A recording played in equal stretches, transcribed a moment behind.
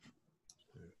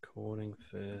Recording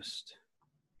first,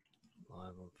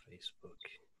 live on Facebook.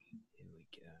 Here we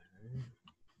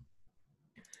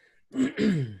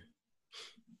go.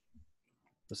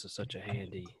 This is such a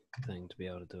handy thing to be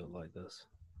able to do it like this.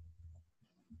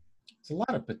 It's a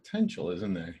lot of potential,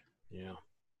 isn't there? Yeah.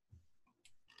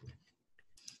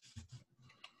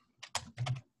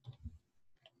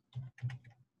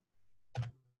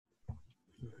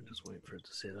 I'm just waiting for it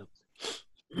to set up.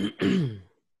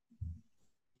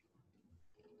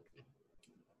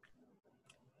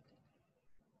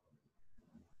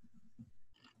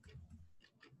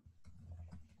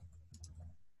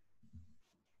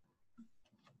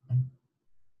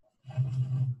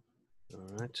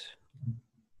 All right.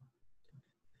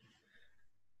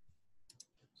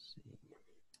 Let's see.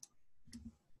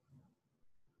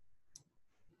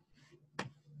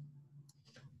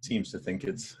 Seems to think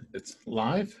it's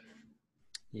live.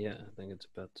 Yeah, I think it's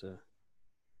about to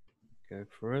go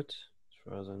for it. As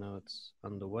far as I know, it's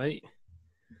underway.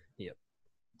 Yep.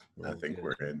 I think good.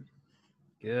 we're in.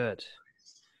 Good.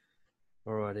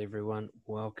 All right, everyone.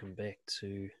 Welcome back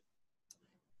to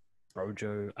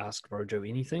Brojo, Ask Brojo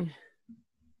Anything.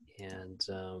 And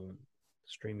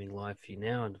streaming live for you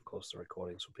now. And of course, the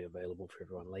recordings will be available for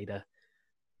everyone later,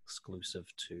 exclusive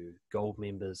to Gold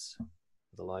members of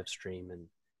the live stream. And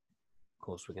of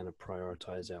course, we're going to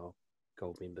prioritize our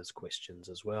Gold members' questions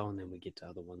as well. And then we get to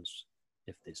other ones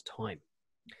if there's time.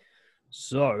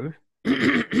 So, that's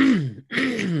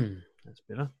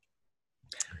better.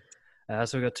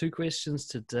 So we've got two questions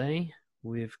today.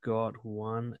 We've got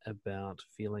one about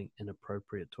feeling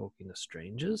inappropriate talking to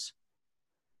strangers.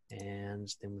 And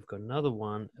then we've got another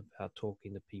one about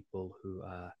talking to people who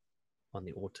are on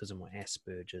the autism or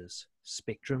Asperger's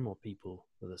spectrum, or people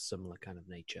with a similar kind of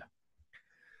nature.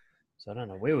 So I don't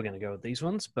know where we're going to go with these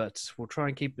ones, but we'll try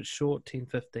and keep it short, 10,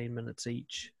 15 minutes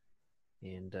each,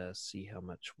 and see how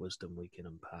much wisdom we can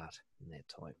impart in that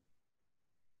time.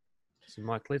 So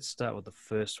Mike, let's start with the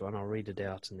first one. I'll read it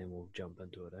out and then we'll jump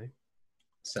into it, eh?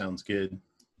 Sounds good.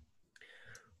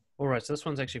 All right, so this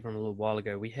one's actually from a little while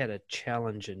ago. We had a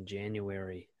challenge in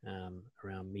January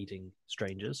around meeting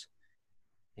strangers,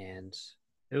 and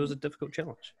it was a difficult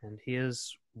challenge. And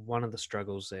here's one of the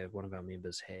struggles that one of our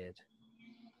members had.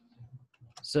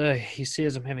 So he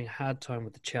says, I'm having a hard time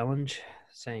with the challenge.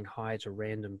 Saying hi to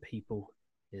random people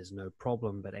is no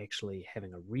problem, but actually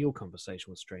having a real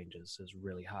conversation with strangers is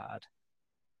really hard.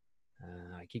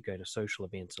 I keep going to social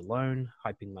events alone,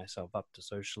 hyping myself up to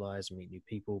socialize and meet new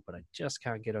people, but I just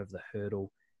can't get over the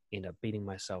hurdle, end up beating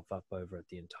myself up over it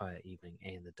the entire evening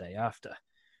and the day after.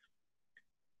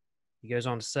 He goes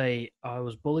on to say, I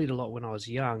was bullied a lot when I was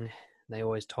young. They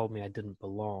always told me I didn't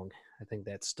belong. I think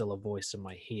that's still a voice in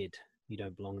my head. You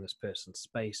don't belong in this person's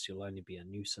space. You'll only be a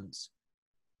nuisance.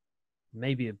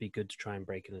 Maybe it'd be good to try and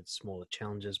break it into smaller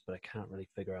challenges, but I can't really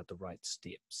figure out the right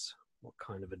steps. What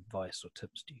kind of advice or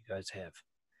tips do you guys have?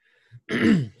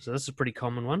 So this is a pretty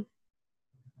common one.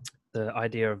 The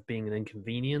idea of being an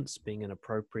inconvenience, being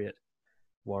inappropriate,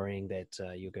 worrying that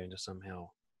you're going to somehow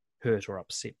hurt or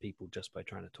upset people just by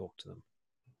trying to talk to them.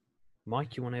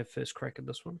 Mike, you want to have first crack at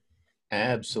this one?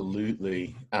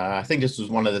 Absolutely. I think this was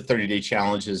one of the 30-day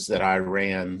challenges that I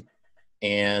ran,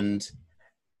 and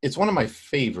it's one of my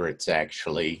favorites,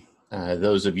 actually.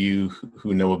 Those of you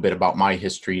who know a bit about my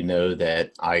history know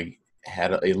that I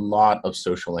had a lot of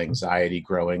social anxiety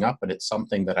growing up, and it's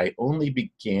something that I only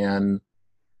began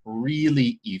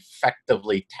really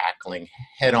effectively tackling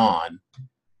head on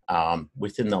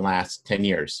within the last 10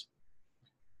 years.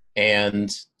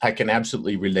 And I can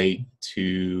absolutely relate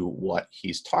to what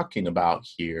he's talking about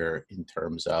here in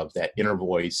terms of that inner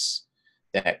voice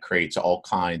that creates all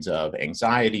kinds of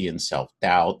anxiety and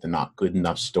self-doubt, the not good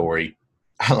enough story.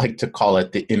 I like to call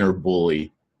it the inner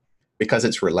bully, because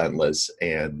it's relentless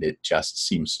and it just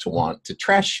seems to want to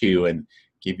trash you and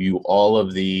give you all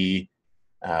of the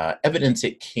evidence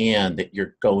it can that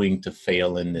you're going to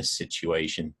fail in this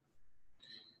situation.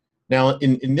 Now,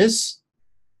 in this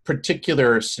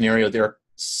particular scenario, there are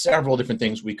several different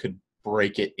things we could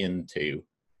break it into.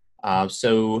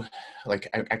 So like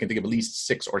I can think of at least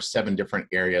 6 or 7 different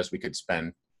areas we could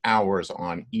spend hours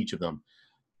on each of them.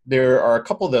 There are a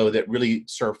couple, though, that really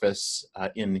surface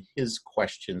in his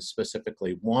question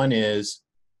specifically. One is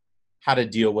how to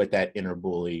deal with that inner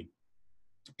bully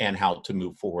and how to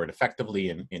move forward effectively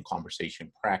in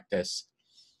conversation practice.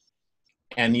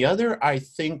 And the other, I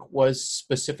think, was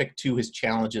specific to his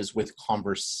challenges with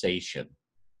conversation.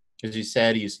 As he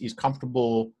said, he's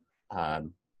comfortable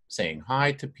saying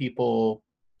hi to people,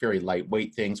 very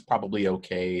lightweight things, probably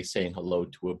okay, saying hello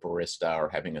to a barista or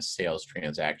having a sales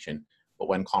transaction. But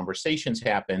when conversations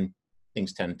happen,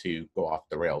 things tend to go off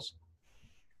the rails.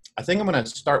 I think I'm going to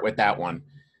start with that one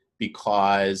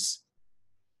because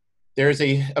there's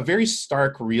a very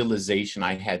stark realization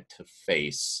I had to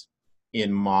face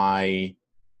in my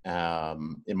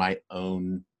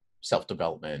own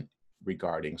self-development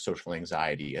regarding social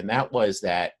anxiety. And that was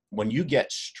that when you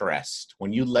get stressed,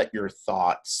 when you let your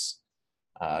thoughts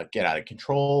get out of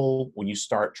control, when you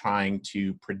start trying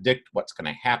to predict what's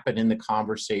going to happen in the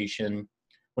conversation,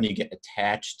 when you get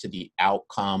attached to the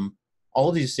outcome, all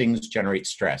of these things generate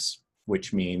stress,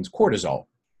 which means cortisol,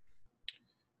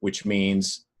 which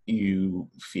means you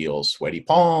feel sweaty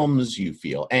palms, you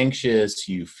feel anxious,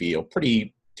 you feel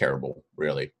pretty terrible,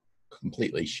 really,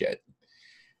 completely shit.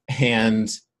 And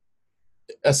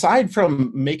aside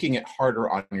from making it harder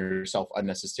on yourself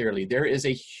unnecessarily, there is a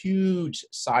huge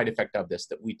side effect of this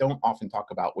that we don't often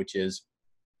talk about, which is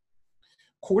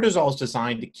cortisol is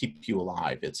designed to keep you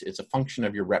alive. It's a function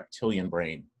of your reptilian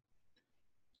brain.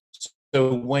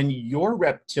 So when your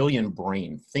reptilian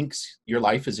brain thinks your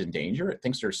life is in danger, it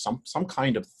thinks there's some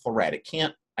kind of threat. It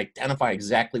can't identify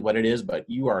exactly what it is, but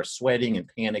you are sweating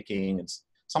and panicking.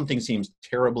 Something seems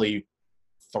terribly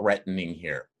threatening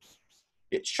here.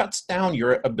 It shuts down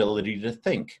your ability to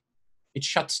think. It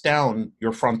shuts down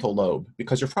your frontal lobe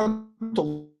because your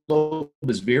frontal lobe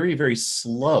is very, very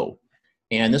slow.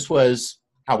 And this was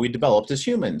how we developed as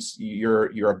humans.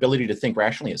 Your ability to think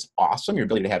rationally is awesome. Your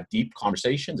ability to have deep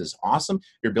conversations is awesome.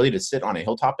 Your ability to sit on a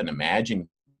hilltop and imagine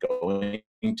going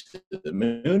to the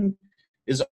moon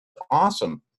is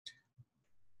awesome.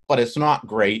 But it's not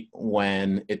great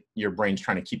when your brain's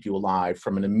trying to keep you alive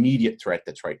from an immediate threat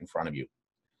that's right in front of you.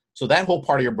 So that whole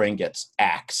part of your brain gets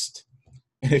axed.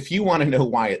 And if you want to know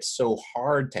why it's so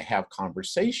hard to have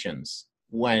conversations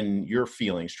when you're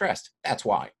feeling stressed, that's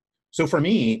why. So for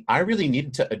me, I really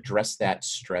needed to address that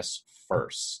stress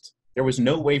first. There was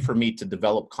no way for me to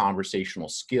develop conversational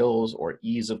skills or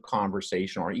ease of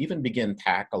conversation or even begin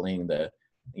tackling the,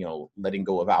 letting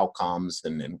go of outcomes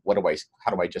and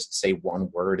how do I just say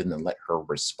one word and then let her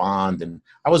respond? And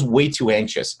I was way too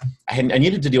anxious. I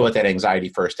needed to deal with that anxiety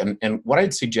first. And what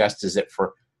I'd suggest is that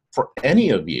for any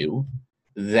of you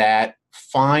that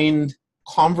find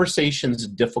conversations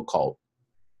difficult,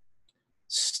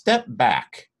 step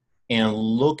back and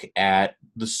look at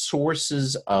the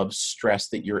sources of stress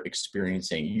that you're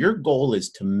experiencing. Your goal is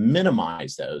to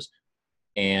minimize those.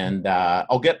 And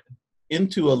I'll get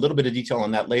into a little bit of detail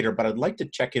on that later, but I'd like to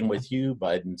check in with you,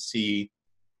 Bud, and see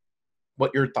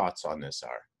what your thoughts on this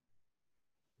are.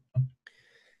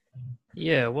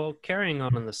 Yeah, well, carrying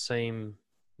on the same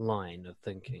line of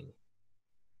thinking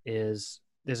there's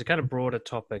a kind of broader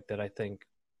topic that I think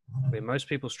where most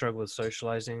people struggle with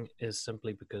socializing is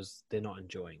simply because they're not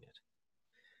enjoying it.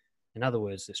 In other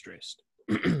words, they're stressed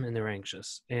and they're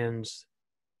anxious. And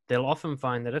they'll often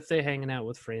find that if they're hanging out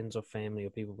with friends or family or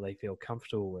people they feel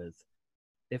comfortable with,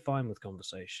 they're fine with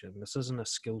conversation. This isn't a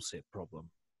skill set problem.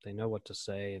 They know what to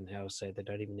say and how to say it. They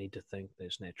don't even need to think. They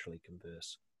just naturally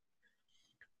converse.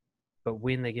 But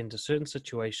when they get into certain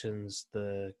situations,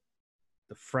 the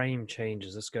frame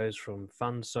changes. This goes from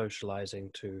fun socializing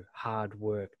to hard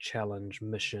work, challenge,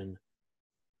 mission,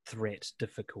 threat,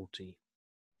 difficulty.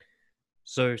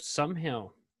 So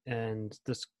somehow, and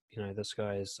this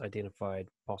guy has identified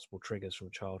possible triggers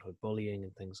from childhood bullying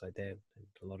and things like that. And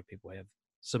a lot of people have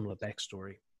similar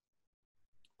backstory.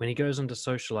 When he goes into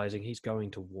socializing, he's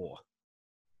going to war.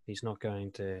 He's not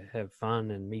going to have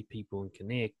fun and meet people and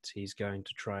connect. He's going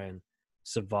to try and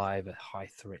survive a high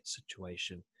threat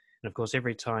situation. And of course,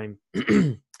 every time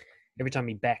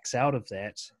he backs out of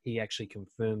that, he actually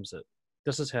confirms it.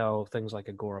 This is how things like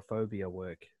agoraphobia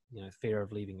work. Fear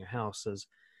of leaving your house is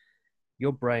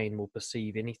your brain will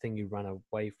perceive anything you run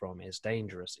away from as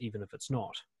dangerous, even if it's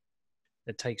not.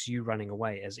 It takes you running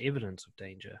away as evidence of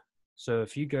danger. So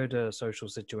if you go to a social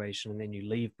situation and then you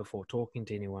leave before talking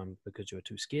to anyone because you're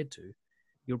too scared to,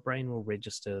 your brain will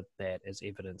register that as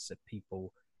evidence that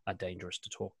people are dangerous to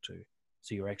talk to.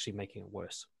 So you're actually making it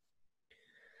worse.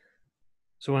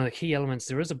 So one of the key elements,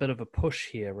 there is a bit of a push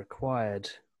here required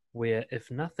where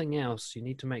if nothing else, you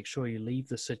need to make sure you leave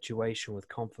the situation with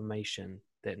confirmation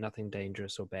that nothing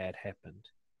dangerous or bad happened.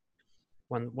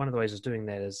 One of the ways of doing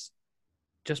that is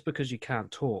just because you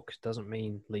can't talk doesn't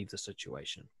mean leave the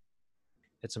situation.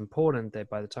 It's important that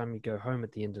by the time you go home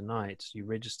at the end of the night, you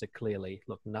register clearly,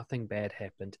 look, nothing bad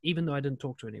happened, even though I didn't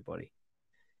talk to anybody.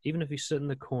 Even if you sit in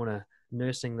the corner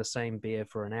nursing the same beer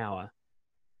for an hour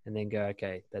and then go,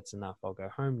 okay, that's enough, I'll go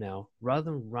home now,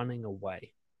 rather than running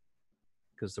away.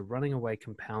 Because the running away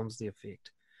compounds the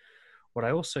effect. What I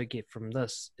also get from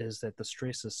this is that the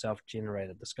stress is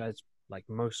self-generated. This guy's, like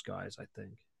most guys, I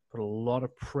think, put a lot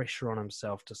of pressure on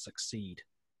himself to succeed.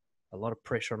 a lot of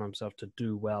pressure on himself to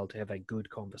do well, to have a good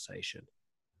conversation.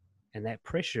 And that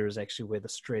pressure is actually where the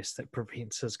stress that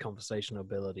prevents his conversational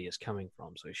ability is coming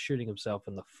from. So he's shooting himself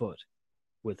in the foot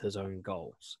with his own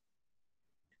goals.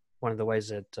 One of the ways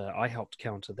that I helped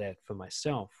counter that for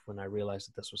myself when I realized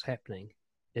that this was happening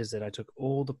is that I took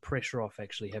all the pressure off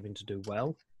actually having to do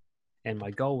well. And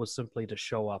my goal was simply to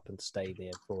show up and stay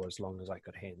there for as long as I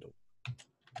could handle,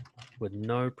 with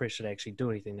no pressure to actually do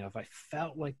anything. Now, if I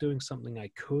felt like doing something,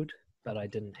 I could, but I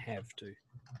didn't have to.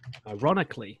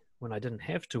 Ironically, when I didn't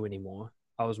have to anymore,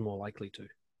 I was more likely to.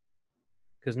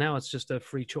 Because now it's just a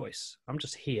free choice. I'm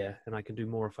just here and I can do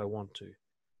more if I want to,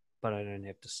 but I don't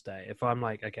have to stay. If I'm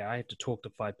like, okay, I have to talk to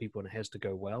 5 people and it has to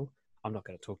go well, I'm not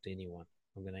going to talk to anyone.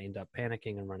 I'm going to end up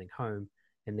panicking and running home,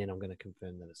 and then I'm going to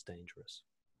confirm that it's dangerous.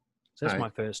 So that's my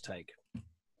first take.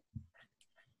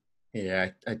 Yeah,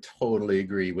 I totally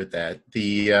agree with that.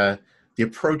 The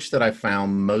approach that I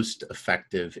found most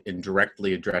effective in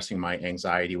directly addressing my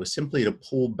anxiety was simply to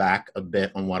pull back a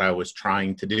bit on what I was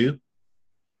trying to do.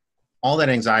 All that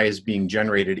anxiety is being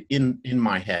generated in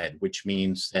my head, which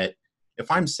means that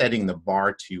if I'm setting the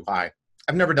bar too high,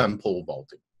 I've never done pole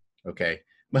vaulting, okay?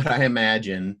 But I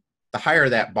imagine the higher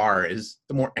that bar is,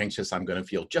 the more anxious I'm going to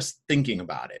feel just thinking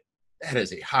about it. That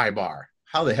is a high bar.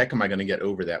 How the heck am I going to get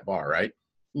over that bar, right?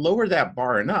 Lower that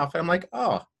bar enough, I'm like,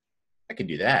 oh, I can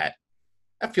do that.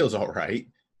 That feels all right.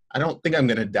 I don't think I'm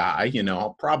going to die.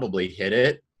 I'll probably hit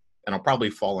it and I'll probably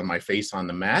fall on my face on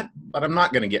the mat, but I'm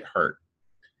not going to get hurt.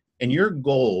 And your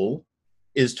goal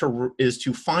is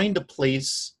to find a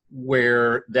place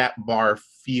where that bar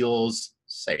feels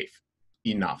safe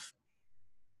enough,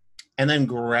 and then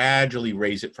gradually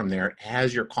raise it from there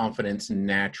as your confidence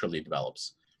naturally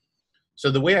develops. So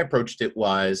the way I approached it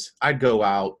was I'd go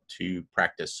out to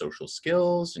practice social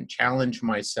skills and challenge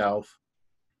myself.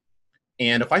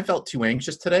 And if I felt too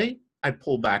anxious today, I'd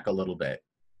pull back a little bit.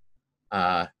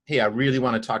 Hey, I really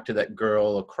want to talk to that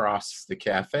girl across the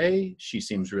cafe. She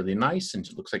seems really nice and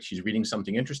it looks like she's reading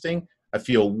something interesting. I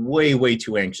feel way, way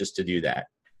too anxious to do that.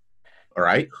 All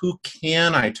right, who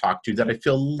can I talk to that I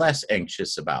feel less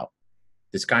anxious about?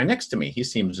 This guy next to me, he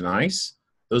seems nice.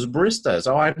 Those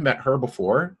baristas, oh, I've met her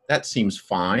before. That seems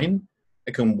fine.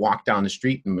 I can walk down the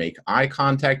street and make eye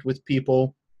contact with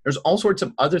people. There's all sorts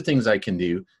of other things I can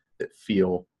do that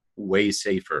feel way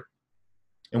safer.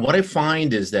 And what I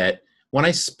find is that when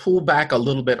I pull back a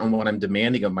little bit on what I'm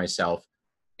demanding of myself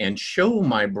and show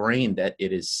my brain that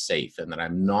it is safe and that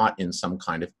I'm not in some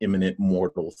kind of imminent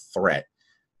mortal threat,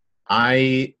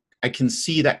 I can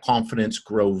see that confidence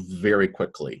grow very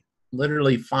quickly.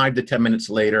 Literally 5 to 10 minutes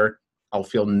later, I'll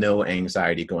feel no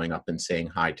anxiety going up and saying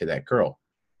hi to that girl.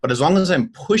 But as long as I'm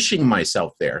pushing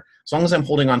myself there, as long as I'm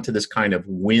holding on to this kind of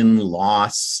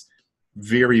win-loss,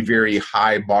 very, very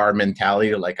high bar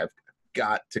mentality, like I've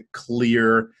got to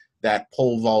clear that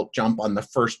pole vault jump on the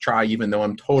first try, even though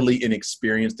I'm totally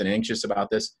inexperienced and anxious about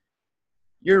this,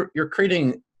 you're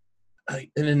creating an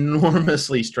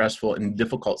enormously stressful and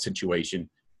difficult situation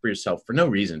for yourself for no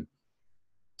reason.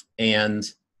 And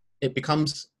it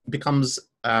becomes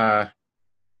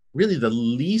really the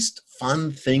least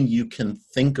fun thing you can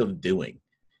think of doing.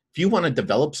 If you want to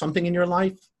develop something in your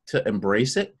life, to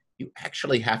embrace it, you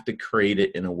actually have to create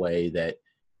it in a way that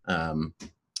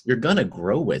you're going to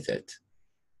grow with it.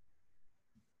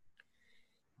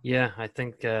 Yeah, I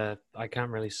think I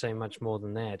can't really say much more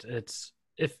than that. It's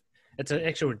an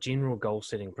actual general goal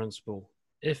setting principle.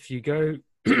 If you go,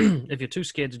 if you're too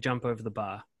scared to jump over the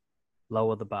bar,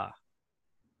 lower the bar.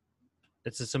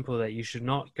 It's as simple that you should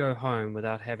not go home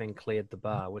without having cleared the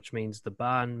bar, which means the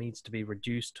bar needs to be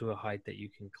reduced to a height that you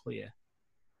can clear.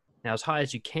 Now, as high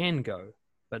as you can go,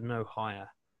 but no higher.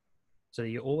 So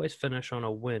you always finish on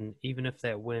a win, even if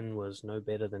that win was no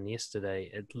better than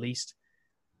yesterday. At least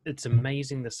it's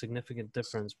amazing the significant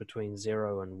difference between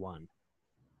 0 and 1.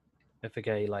 If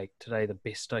okay, like today, the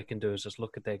best I can do is just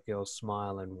look at that girl,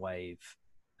 smile and wave.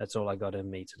 That's all I got in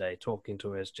me today. Talking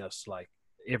to her is just like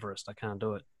Everest. I can't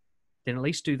do it. Then at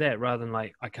least do that rather than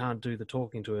like, I can't do the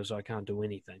talking to her, so I can't do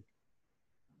anything.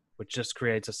 Which just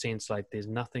creates a sense like there's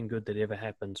nothing good that ever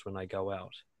happens when I go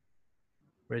out.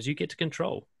 Whereas you get to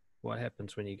control what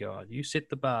happens when you go out. You set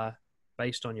the bar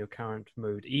based on your current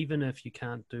mood, even if you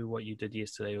can't do what you did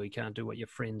yesterday or you can't do what your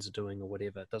friends are doing or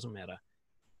whatever. It doesn't matter.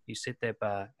 You set that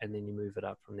bar and then you move it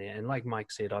up from there. And like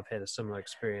Mike said, I've had a similar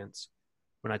experience.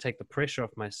 When I take the pressure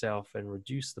off myself and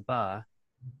reduce the bar,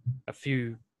 a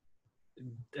few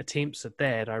attempts at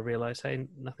that, I realize, hey,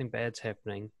 nothing bad's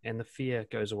happening. And the fear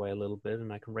goes away a little bit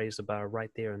and I can raise the bar right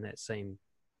there in that same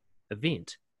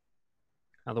event.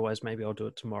 Otherwise, maybe I'll do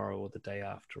it tomorrow or the day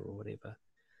after or whatever.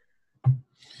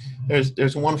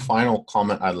 There's one final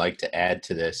comment I'd like to add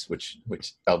to this, which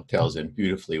dovetails in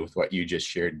beautifully with what you just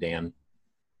shared, Dan,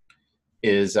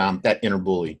 is that inner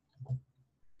bully.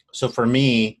 So for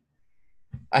me,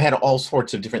 I had all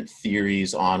sorts of different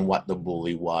theories on what the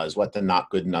bully was, what the not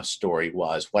good enough story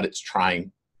was, what it's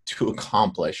trying to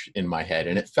accomplish in my head.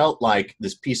 And it felt like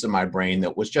this piece of my brain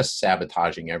that was just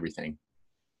sabotaging everything.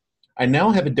 I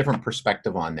now have a different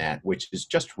perspective on that, which has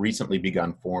just recently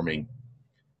begun forming.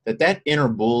 That inner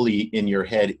bully in your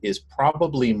head is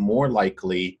probably more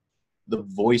likely the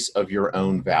voice of your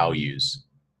own values.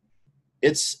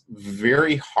 It's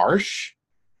very harsh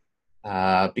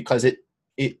because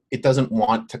it doesn't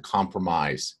want to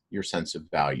compromise your sense of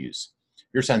values,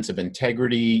 your sense of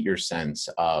integrity, your sense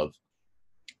of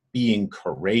being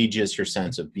courageous, your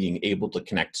sense of being able to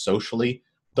connect socially.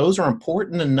 Those are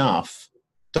important enough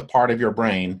to part of your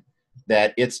brain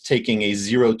that it's taking a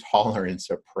zero tolerance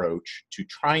approach to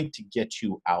trying to get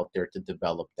you out there to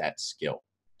develop that skill,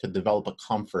 to develop a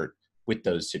comfort with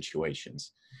those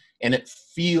situations. And it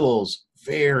feels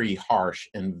very harsh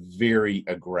and very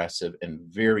aggressive and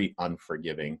very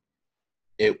unforgiving.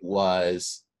 It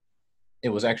was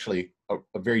actually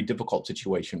a very difficult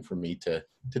situation for me to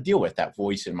deal with, that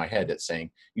voice in my head that's saying,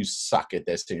 you suck at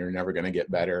this and you're never going to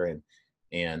get better,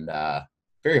 and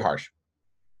very harsh.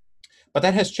 But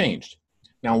that has changed.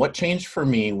 Now, what changed for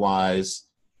me was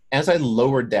as I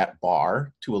lowered that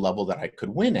bar to a level that I could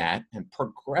win at, and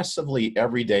progressively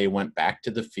every day went back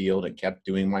to the field and kept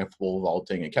doing my full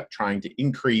vaulting and kept trying to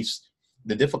increase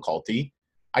the difficulty,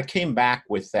 I came back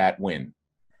with that win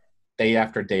day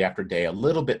after day after day, a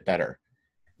little bit better.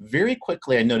 Very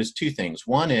quickly, I noticed two things.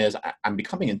 One is I'm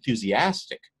becoming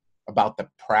enthusiastic about the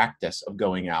practice of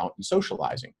going out and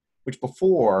socializing, which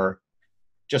before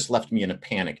just left me in a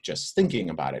panic just thinking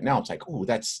about it. Now it's like, oh,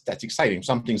 that's exciting.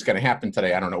 Something's going to happen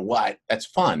today. I don't know what. That's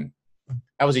fun.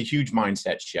 That was a huge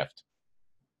mindset shift.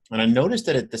 And I noticed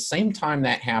that at the same time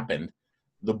that happened,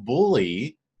 the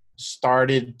bully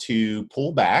started to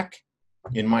pull back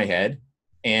in my head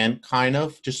and kind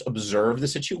of just observe the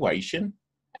situation.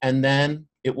 And then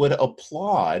it would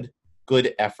applaud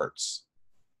good efforts.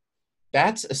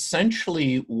 That's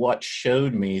essentially what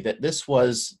showed me that this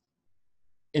was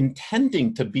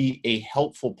intending to be a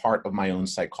helpful part of my own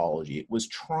psychology. It was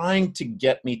trying to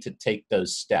get me to take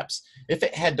those steps. If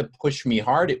it had to push me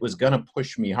hard, it was going to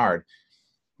push me hard.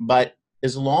 But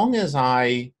as long as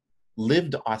I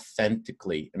lived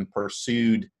authentically and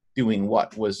pursued doing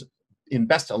what was in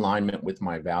best alignment with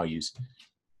my values,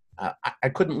 I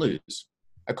couldn't lose.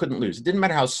 I couldn't lose. It didn't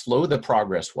matter how slow the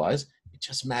progress was. It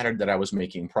just mattered that I was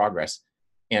making progress.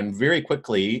 And very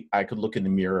quickly, I could look in the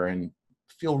mirror and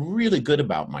feel really good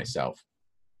about myself.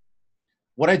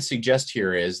 What I'd suggest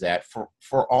here is that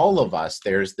for all of us,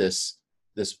 there's this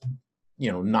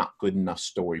not good enough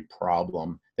story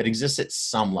problem that exists at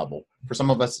some level. For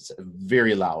some of us, it's a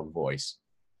very loud voice.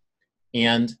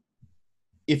 And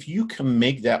if you can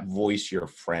make that voice your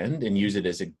friend and use it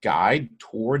as a guide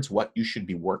towards what you should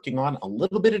be working on a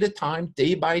little bit at a time,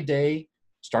 day by day,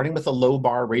 starting with a low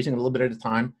bar, raising it a little bit at a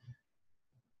time,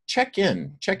 check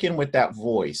in with that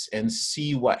voice and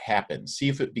see what happens. See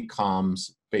if it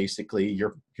becomes basically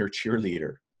your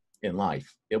cheerleader in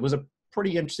life. It was a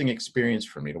pretty interesting experience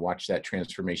for me to watch that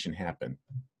transformation happen.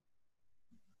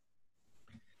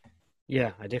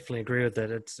 Yeah, I definitely agree with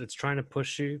that. It's trying to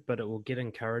push you, but it will get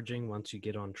encouraging once you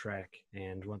get on track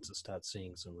and once it starts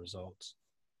seeing some results.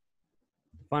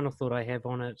 The final thought I have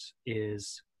on it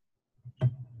is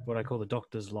what I call the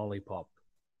doctor's lollipop.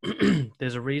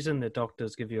 There's a reason that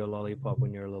doctors give you a lollipop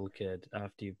when you're a little kid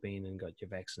after you've been and got your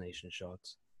vaccination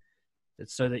shots.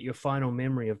 It's so that your final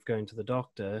memory of going to the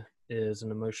doctor is an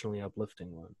emotionally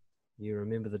uplifting one. You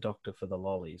remember the doctor for the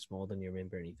lollies more than you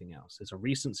remember anything else. There's a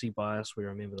recency bias. We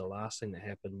remember the last thing that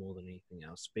happened more than anything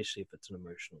else, especially if it's an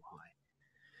emotional high.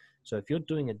 So if you're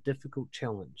doing a difficult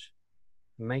challenge,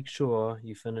 make sure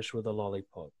you finish with a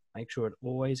lollipop. Make sure it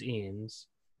always ends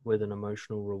with an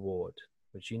emotional reward,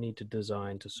 which you need to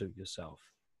design to suit yourself.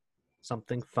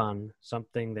 Something fun,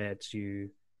 something that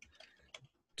you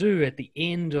do at the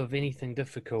end of anything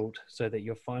difficult so that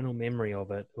your final memory of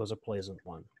it was a pleasant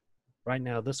one. Right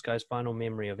now, this guy's final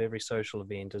memory of every social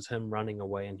event is him running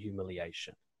away in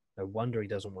humiliation. No wonder he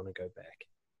doesn't want to go back.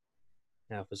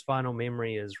 Now, if his final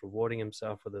memory is rewarding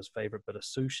himself with his favorite bit of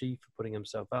sushi for putting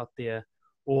himself out there,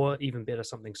 or even better,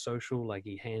 something social, like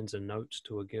he hands a note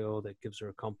to a girl that gives her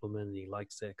a compliment and he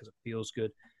likes that because it feels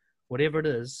good. Whatever it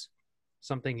is,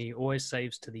 something he always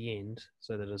saves to the end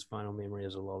so that his final memory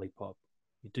is a lollipop.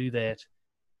 You do that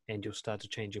and you'll start to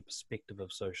change your perspective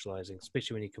of socializing,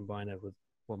 especially when you combine it with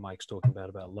what Mike's talking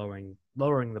about lowering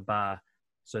the bar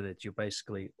so that you're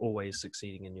basically always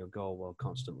succeeding in your goal while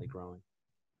constantly growing.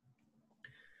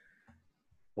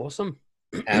 Awesome.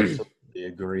 Absolutely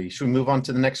agree. Should we move on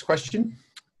to the next question?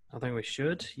 I think we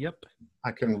should. Yep.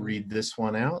 I can read this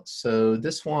one out. So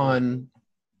this one,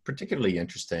 particularly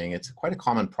interesting. It's quite a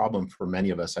common problem for many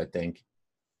of us, I think.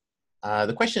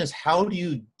 The question is, how do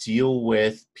you deal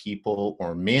with people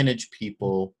or manage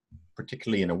people,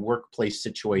 particularly in a workplace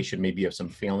situation? Maybe you have some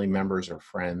family members or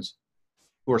friends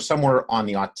who are somewhere on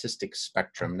the autistic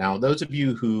spectrum. Now, those of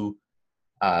you who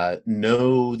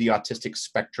know the autistic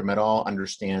spectrum at all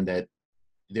understand that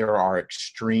there are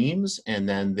extremes, and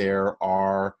then there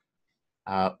are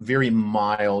very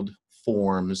mild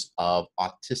forms of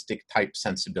autistic type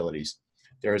sensibilities.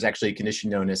 There is actually a condition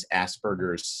known as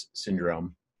Asperger's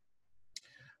syndrome,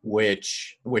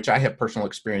 which I have personal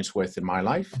experience with in my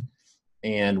life,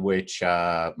 and which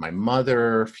my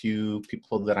mother, a few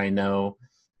people that I know.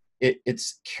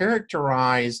 It's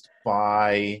characterized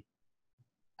by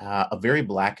a very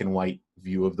black and white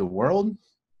view of the world,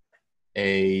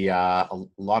 a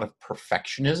lot of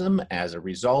perfectionism as a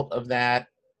result of that,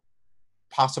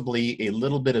 possibly a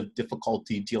little bit of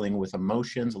difficulty dealing with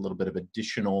emotions, a little bit of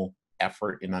additional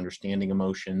effort in understanding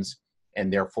emotions,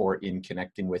 and therefore in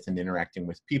connecting with and interacting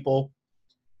with people.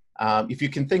 If you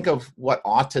can think of what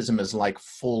autism is like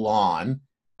full on,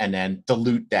 and then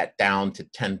dilute that down to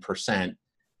 10%,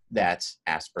 that's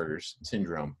Asperger's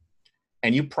syndrome.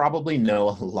 And you probably know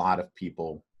a lot of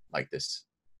people like this.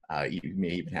 You may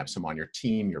even have some on your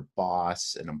team, your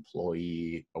boss, an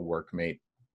employee, a workmate.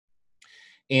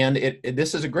 And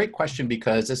this is a great question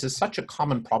because this is such a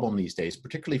common problem these days,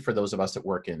 particularly for those of us that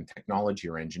work in technology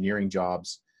or engineering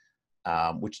jobs,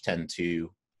 which tend to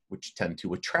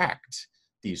attract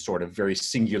these sort of very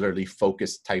singularly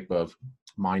focused type of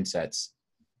mindsets.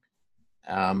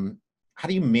 How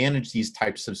do you manage these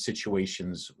types of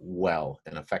situations well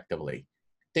and effectively?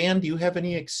 Dan, do you have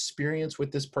any experience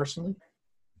with this personally?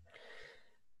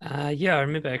 Yeah, I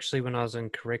remember actually when I was in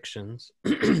corrections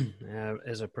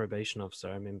as a probation officer,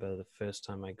 I remember the first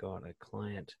time I got a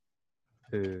client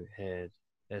who had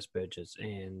Asperger's,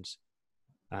 and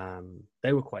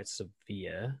they were quite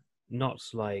severe, not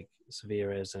like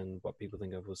severe as in what people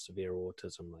think of as severe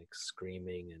autism, like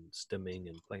screaming and stimming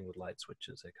and playing with light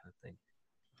switches, that kind of thing.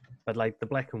 But like the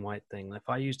black and white thing, if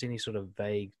I used any sort of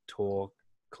vague talk,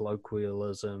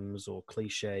 colloquialisms or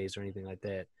cliches or anything like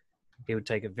that, he would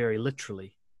take it very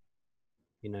literally,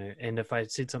 and if I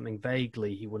said something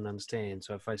vaguely, he wouldn't understand.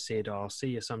 So if I said, "Oh, I'll see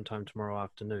you sometime tomorrow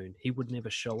afternoon," he would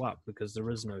never show up because there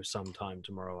is no sometime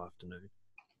tomorrow afternoon.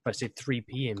 If I said 3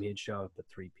 p.m., he'd show up at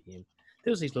 3 p.m.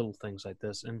 There was these little things like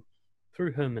this. And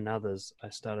through him and others, I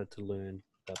started to learn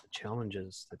about the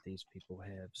challenges that these people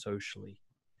have socially.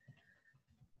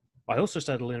 I also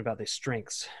started to learn about their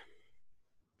strengths.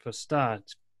 For a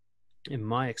start, in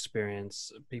my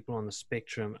experience, people on the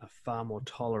spectrum are far more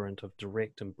tolerant of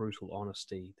direct and brutal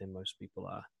honesty than most people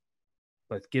are,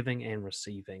 both giving and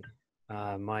receiving.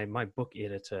 My book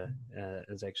editor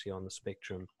is actually on the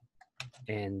spectrum,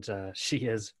 and she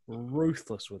is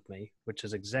ruthless with me, which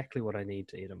is exactly what I need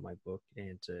to edit my book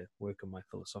and to work on my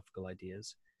philosophical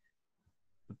ideas.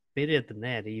 But better than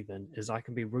that even is I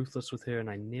can be ruthless with her and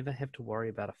I never have to worry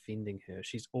about offending her.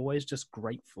 She's always just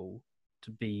grateful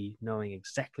to be knowing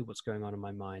exactly what's going on in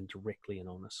my mind directly and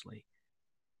honestly.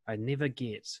 I never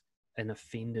get an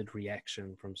offended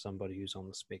reaction from somebody who's on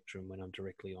the spectrum when I'm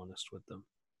directly honest with them,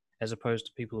 as opposed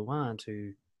to people who aren't,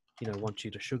 who want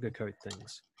you to sugarcoat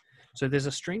things. So there's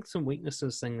a strengths and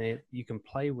weaknesses thing that you can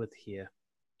play with here.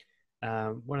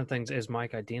 One of the things, as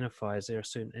Mike identifies, there are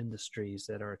certain industries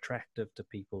that are attractive to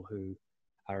people who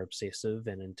are obsessive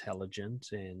and intelligent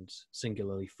and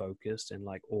singularly focused and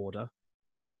like order.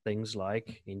 Things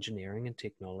like engineering and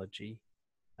technology,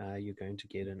 you're going to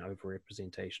get an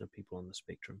overrepresentation of people on the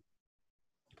spectrum.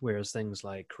 Whereas things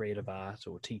like creative art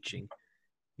or teaching,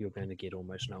 you're going to get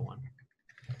almost no one.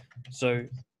 So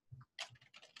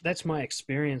that's my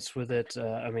experience with it.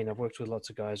 I've worked with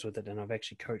lots of guys with it, and I've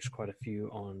actually coached quite a few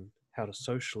on how to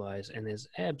socialize, and there's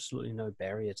absolutely no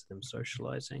barrier to them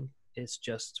socializing. It's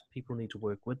just people need to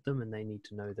work with them, and they need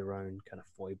to know their own kind of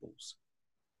foibles.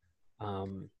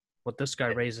 What this guy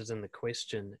raises in the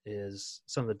question is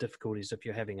some of the difficulties if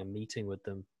you're having a meeting with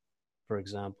them, for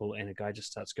example, and a guy just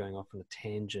starts going off on a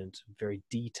tangent, very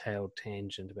detailed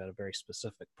tangent about a very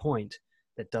specific point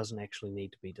that doesn't actually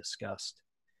need to be discussed.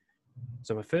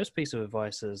 So my first piece of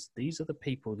advice is these are the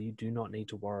people you do not need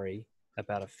to worry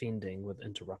about offending with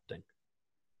interrupting.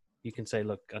 You can say,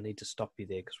 look, I need to stop you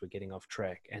there because we're getting off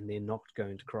track, and they're not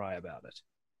going to cry about it.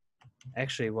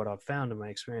 Actually, what I've found in my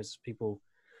experience is people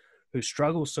who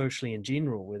struggle socially in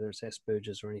general, whether it's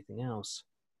Asperger's or anything else,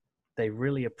 they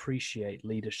really appreciate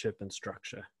leadership and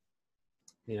structure.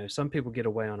 You know, some people get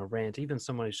away on a rant, even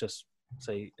someone who's just,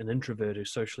 say, an introvert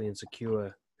who's socially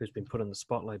insecure, who's been put in the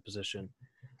spotlight position,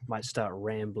 might start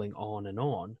rambling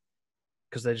on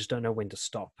because they just don't know when to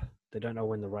stop. They don't know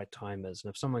when the right time is.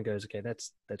 And if someone goes, okay,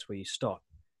 that's where you stop,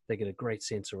 they get a great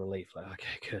sense of relief. Like,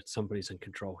 okay, good, somebody's in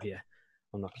control here.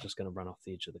 I'm not just going to run off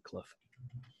the edge of the cliff.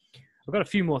 I've got a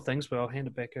few more things, but I'll hand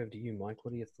it back over to you, Mike.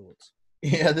 What are your thoughts?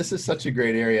 Yeah, this is such a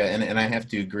great area. And I have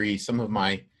to agree, some of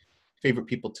my favorite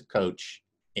people to coach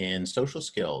in social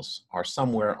skills are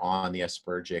somewhere on the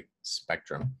Aspergic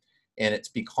spectrum. And it's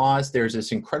because there's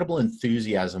this incredible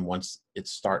enthusiasm once it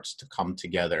starts to come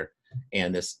together,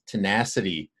 and this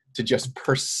tenacity to just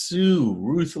pursue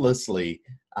ruthlessly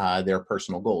their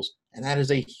personal goals. And that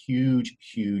is a huge,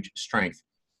 huge strength.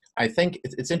 I think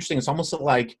it's interesting. It's almost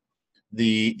like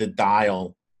the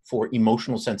dial for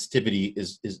emotional sensitivity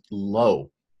is low.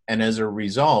 And as a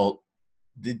result,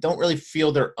 they don't really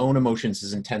feel their own emotions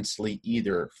as intensely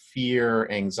either. Fear,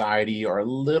 anxiety, or a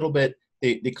little bit,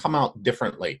 they come out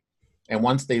differently. And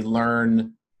once they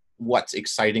learn what's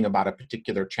exciting about a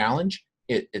particular challenge,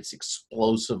 it's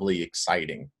explosively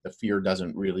exciting. The fear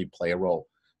doesn't really play a role.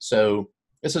 So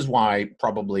this is why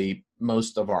probably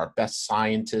most of our best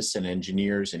scientists and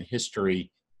engineers in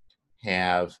history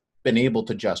have been able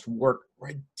to just work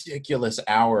ridiculous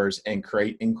hours and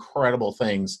create incredible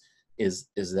things is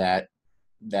that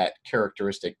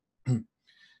characteristic.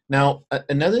 Now,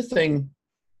 another thing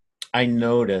I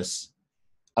notice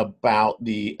about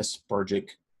the Aspergic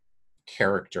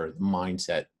character, the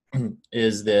mindset,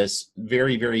 is this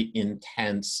very, very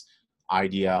intense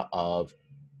idea of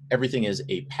everything is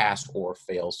a pass or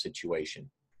fail situation.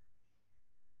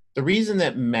 The reason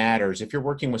that matters, if you're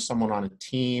working with someone on a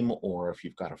team, or if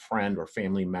you've got a friend or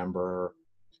family member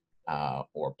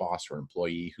or boss or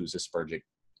employee who's Aspergic,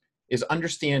 is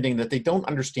understanding that they don't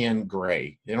understand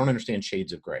gray. They don't understand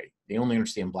shades of gray. They only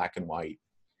understand black and white.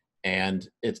 And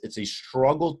it's a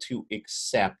struggle to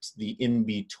accept the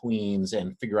in-betweens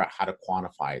and figure out how to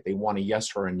quantify it. They want a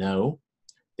yes or a no.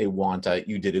 They want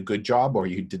you did a good job or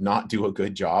you did not do a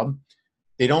good job.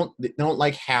 They don't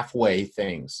like halfway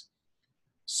things.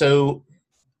 So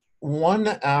one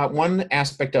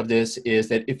aspect of this is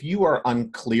that if you are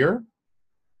unclear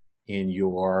in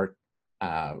your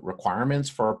requirements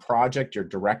for a project, your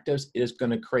directives, it is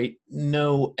going to create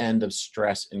no end of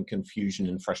stress and confusion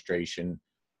and frustration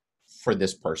for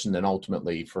this person, and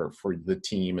ultimately for the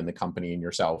team and the company and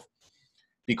yourself,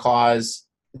 because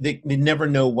they never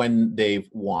know when they've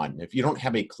won. If you don't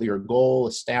have a clear goal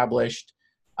established,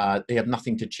 they have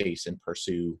nothing to chase and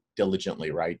pursue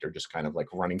diligently, right? They're just kind of like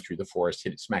running through the forest,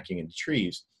 smacking into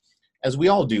trees, as we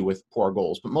all do with poor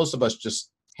goals, but most of us just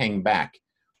hang back.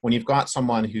 When you've got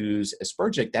someone who's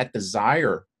Aspergic, that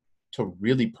desire to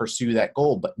really pursue that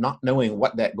goal, but not knowing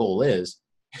what that goal is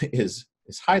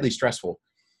highly stressful.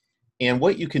 And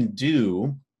what you can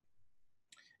do,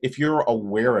 if you're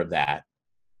aware of that,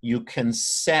 you can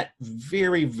set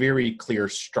very, very clear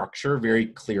structure, very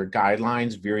clear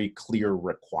guidelines, very clear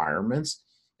requirements,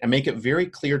 and make it very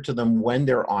clear to them when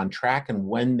they're on track and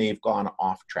when they've gone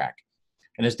off track.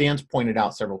 And as Dan's pointed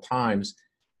out several times,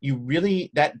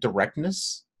 that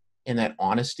directness and that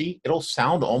honesty, it'll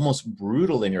sound almost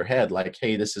brutal in your head, like,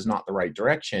 hey, this is not the right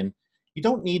direction. You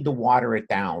don't need to water it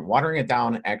down. Watering it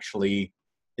down actually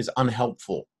is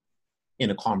unhelpful in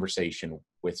a conversation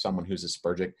with someone who's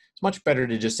Aspergic. It's much better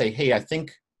to just say, hey, I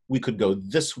think we could go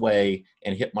this way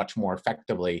and hit much more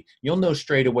effectively. You'll know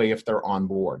straight away if they're on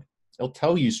board. They'll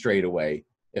tell you straight away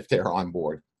if they're on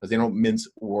board, because they don't mince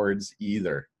words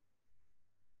either.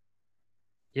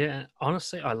 Yeah,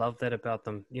 honestly, I love that about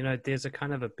them. You know, there's a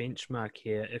kind of a benchmark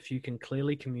here. If you can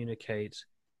clearly communicate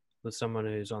with someone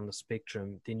who's on the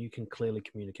spectrum, then you can clearly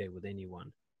communicate with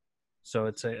anyone. So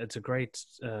it's a great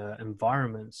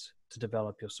environment to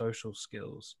develop your social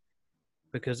skills,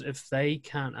 because if they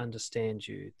can't understand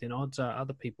you, then odds are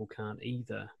other people can't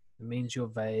either. It means you're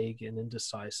vague and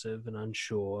indecisive and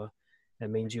unsure. It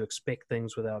means you expect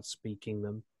things without speaking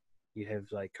them. You have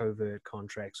like covert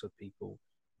contracts with people.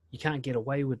 You can't get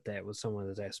away with that with someone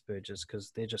with Asperger's,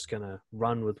 because they're just going to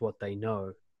run with what they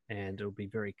know, and it'll be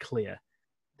very clear.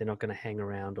 They're not going to hang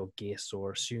around or guess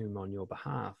or assume on your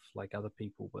behalf like other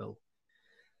people will.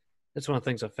 That's one of the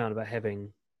things I found about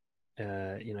having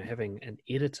an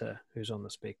editor who's on the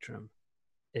spectrum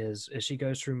is, as she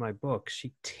goes through my book,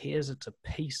 she tears it to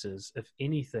pieces if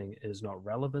anything is not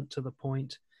relevant to the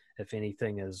point, if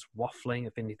anything is waffling,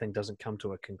 if anything doesn't come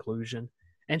to a conclusion.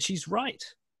 And she's right.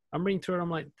 I'm reading through it, I'm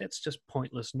like, that's just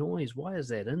pointless noise. Why is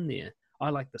that in there? I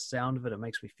like the sound of it. It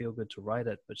makes me feel good to write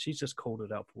it. But she's just called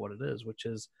it out for what it is, which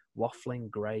is waffling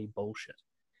gray bullshit.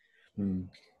 Mm.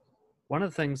 One of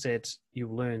the things that you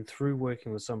learn through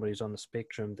working with somebody who's on the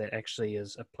spectrum that actually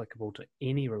is applicable to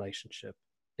any relationship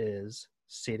is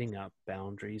setting up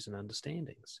boundaries and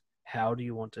understandings. How do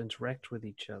you want to interact with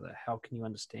each other? How can you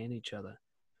understand each other?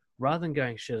 Rather than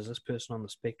going, shit, is this person on the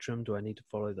spectrum? Do I need to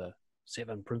follow the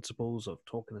 7 principles of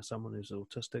talking to someone who's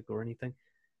autistic or anything?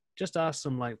 Just ask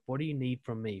them, like, what do you need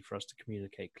from me for us to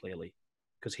communicate clearly?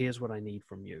 Because here's what I need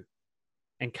from you.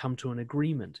 And come to an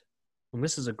agreement. And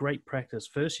this is a great practice.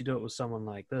 First, you do it with someone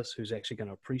like this who's actually going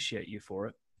to appreciate you for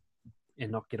it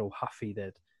and not get all huffy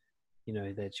that, you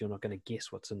know, that you're not going to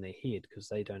guess what's in their head because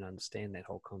they don't understand that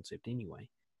whole concept anyway.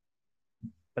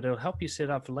 But it'll help you set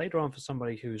up for later on for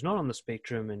somebody who's not on the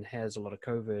spectrum and has a lot of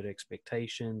covert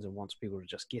expectations and wants people to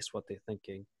just guess what they're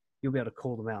thinking. You'll be able to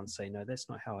call them out and say, no, that's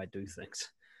not how I do things.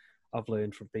 I've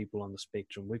learned from people on the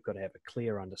spectrum, we've got to have a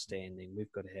clear understanding.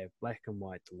 We've got to have black and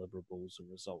white deliverables and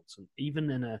results. And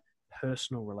even in a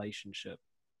personal relationship,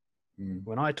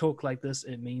 when I talk like this,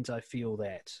 it means I feel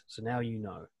that. So now you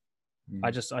know.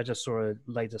 I just saw a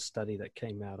latest study that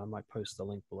came out. I might post the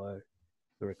link below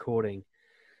the recording.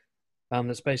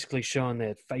 That's basically showing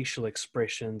that facial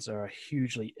expressions are a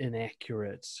hugely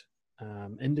inaccurate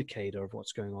indicator of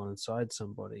what's going on inside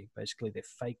somebody. Basically, they're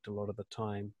faked a lot of the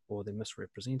time, or they're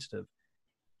misrepresentative.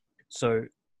 So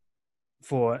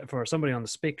for somebody on the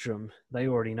spectrum, they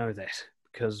already know that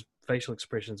because facial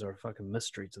expressions are a fucking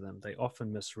mystery to them. They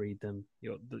often misread them.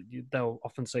 They'll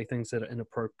often say things that are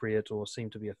inappropriate or seem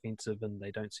to be offensive, and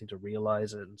they don't seem to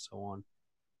realize it, and so on.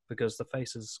 Because the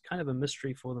face is kind of a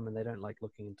mystery for them and they don't like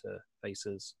looking into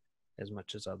faces as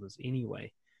much as others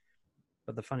anyway.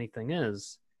 But the funny thing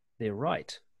is, they're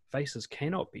right. Faces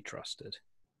cannot be trusted.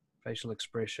 Facial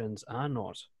expressions are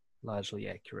not largely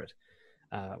accurate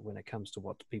when it comes to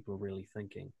what people are really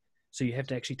thinking. So you have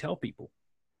to actually tell people.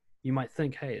 You might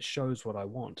think, hey, it shows what I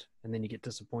want. And then you get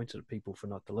disappointed at people for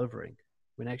not delivering.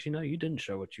 When actually, no, you didn't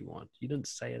show what you want. You didn't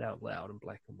say it out loud in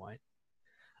black and white.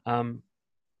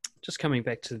 Just coming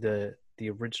back to the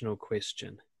original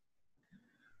question,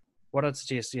 what I'd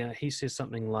suggest, he says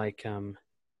something like,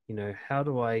 how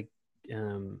do I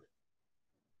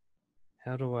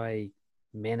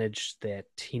manage that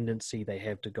tendency they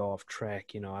have to go off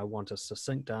track? I want a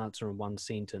succinct answer in 1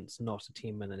 sentence, not a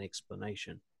 10-minute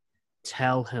explanation.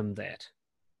 Tell him that.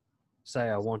 Say,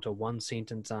 I want a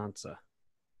 1-sentence answer.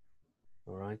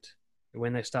 All right.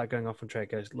 When they start going off on track,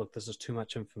 goes, look, this is too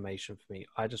much information for me.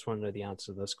 I just want to know the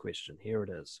answer to this question. Here it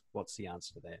is. What's the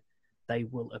answer to that? They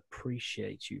will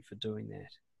appreciate you for doing that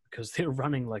because they're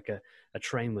running like a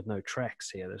train with no tracks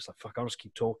here. They're just like, fuck, I'll just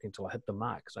keep talking until I hit the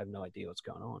mark because I have no idea what's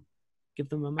going on. Give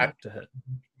them a mark to hit.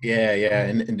 Yeah.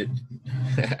 And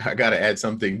I got to add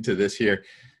something to this here.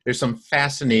 There's some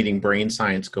fascinating brain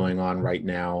science going on right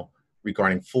now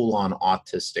regarding full-on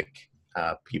autistic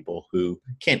people who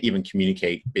can't even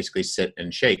communicate, basically sit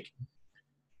and shake.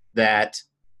 That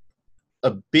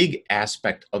a big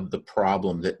aspect of the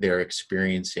problem that they're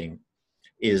experiencing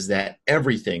is that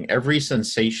everything, every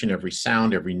sensation, every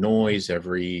sound, every noise,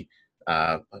 every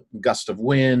gust of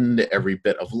wind, every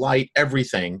bit of light,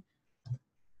 everything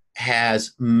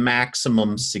has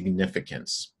maximum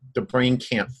significance. The brain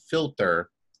can't filter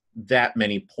that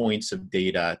many points of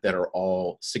data that are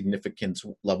all significance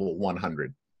level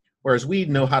 100. Whereas we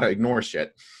know how to ignore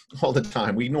shit all the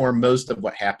time. We ignore most of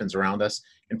what happens around us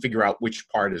and figure out which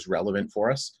part is relevant for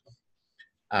us.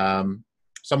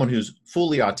 Someone who's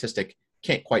fully autistic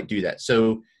can't quite do that.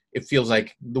 So it feels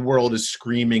like the world is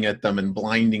screaming at them and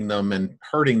blinding them and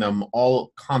hurting them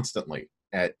all constantly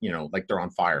like they're on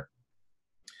fire.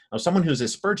 Now, someone who's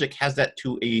Aspergic has that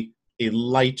to a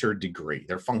lighter degree.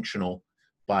 They're functional,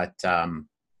 but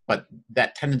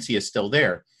that tendency is still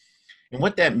there. And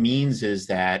what that means is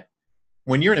that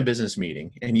when you're in a business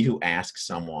meeting and you ask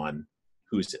someone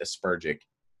who's Aspergic,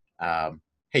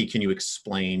 hey, can you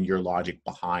explain your logic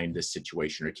behind this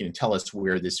situation? Or can you tell us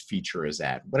where this feature is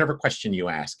at? Whatever question you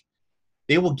ask,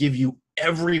 they will give you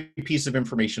every piece of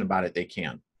information about it they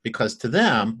can, because to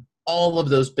them, all of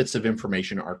those bits of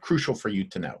information are crucial for you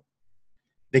to know.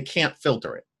 They can't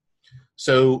filter it.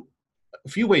 So a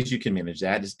few ways you can manage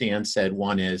that, as Dan said.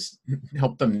 One is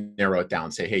help them narrow it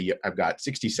down. Say, hey, I've got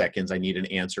 60 seconds. I need an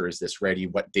answer. Is this ready?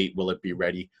 What date will it be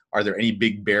ready? Are there any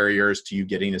big barriers to you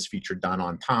getting this feature done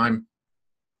on time?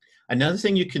 Another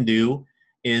thing you can do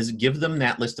is give them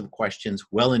that list of questions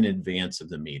well in advance of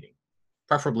the meeting,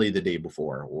 preferably the day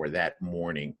before or that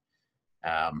morning,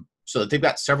 so that they've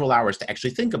got several hours to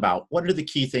actually think about what are the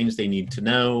key things they need to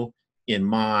know in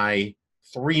my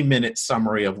 3-minute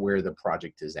summary of where the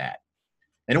project is at.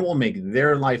 And it will make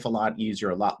their life a lot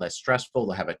easier, a lot less stressful.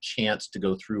 They'll have a chance to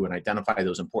go through and identify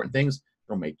those important things.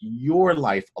 It'll make your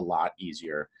life a lot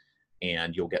easier,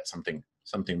 and you'll get something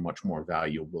much more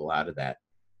valuable out of that.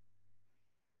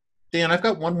 Dan, I've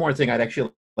got one more thing I'd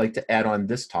actually like to add on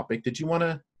this topic. Did you want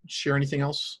to share anything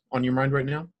else on your mind right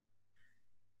now?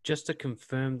 Just to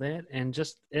confirm that, and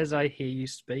just as I hear you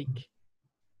speak,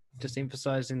 just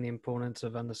emphasizing the importance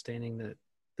of understanding that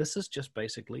this is just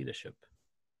basic leadership.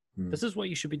 This is what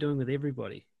you should be doing with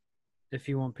everybody. If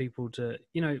you want people to,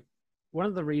 one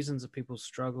of the reasons that people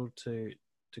struggle to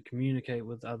communicate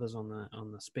with others on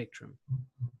the spectrum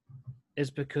is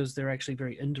because they're actually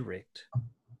very indirect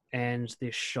and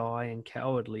they're shy and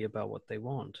cowardly about what they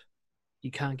want.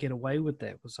 You can't get away with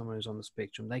that with someone who's on the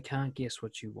spectrum. They can't guess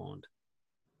what you want.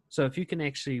 So if you can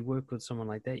actually work with someone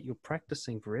like that, you're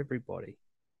practicing for everybody.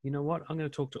 You know what? I'm going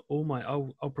to talk to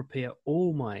I'll prepare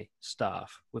all my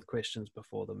staff with questions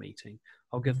before the meeting.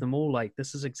 I'll give them all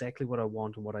this is exactly what I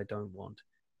want and what I don't want.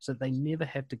 So they never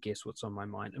have to guess what's on my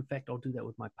mind. In fact, I'll do that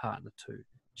with my partner too.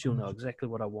 She'll know exactly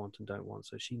what I want and don't want,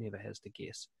 so she never has to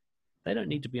guess. They don't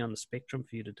need to be on the spectrum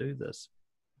for you to do this.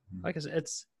 Like I said,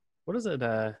 what is it?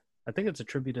 I think it's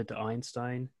attributed to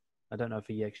Einstein. I don't know if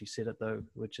he actually said it though,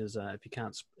 which is if you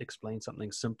can't explain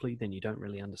something simply, then you don't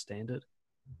really understand it.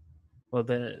 Well,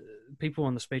 the people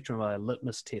on the spectrum are a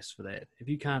litmus test for that. If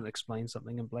you can't explain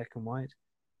something in black and white,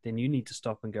 then you need to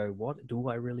stop and go, what do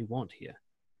I really want here?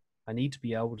 I need to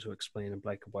be able to explain in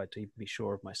black and white to be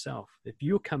sure of myself. If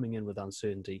you're coming in with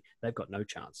uncertainty, they've got no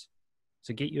chance.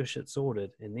 So get your shit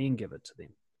sorted and then give it to them.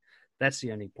 That's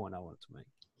the only point I wanted to make.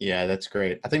 Yeah, that's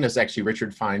great. I think that's actually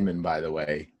Richard Feynman, by the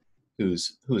way,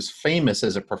 who's famous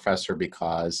as a professor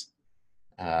because,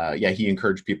 he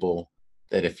encouraged people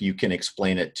that if you can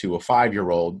explain it to a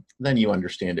 5-year-old, then you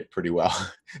understand it pretty well.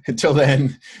 Until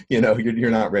then,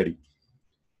 you're not ready.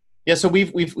 Yeah, so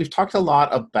we've talked a lot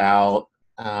about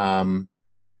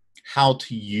how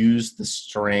to use the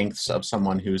strengths of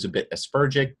someone who's a bit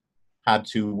Aspergic, how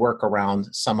to work around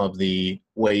some of the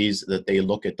ways that they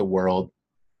look at the world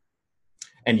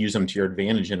and use them to your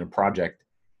advantage in a project.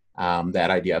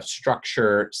 That idea of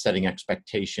structure, setting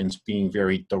expectations, being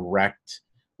very direct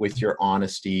with your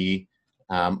honesty,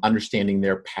 understanding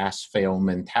their pass-fail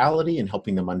mentality and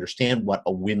helping them understand what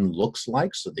a win looks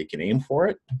like so they can aim for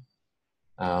it.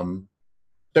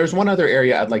 There's one other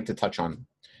area I'd like to touch on,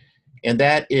 and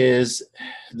that is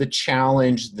the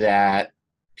challenge that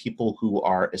people who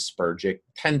are Aspergic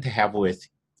tend to have with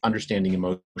understanding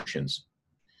emotions.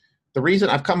 The reason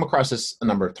I've come across this a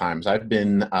number of times, I've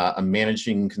been a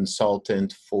managing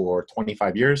consultant for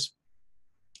 25 years,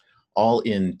 all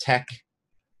in tech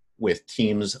with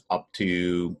teams up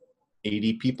to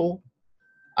 80 people.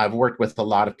 I've worked with a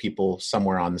lot of people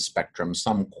somewhere on the spectrum,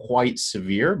 some quite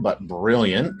severe but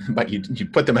brilliant, but you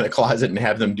put them in a closet and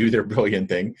have them do their brilliant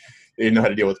thing. They didn't know how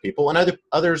to deal with people. And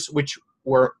others which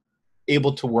were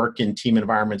able to work in team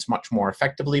environments much more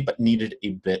effectively, but needed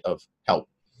a bit of help.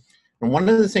 And one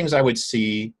of the things I would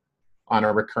see on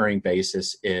a recurring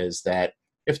basis is that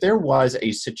if there was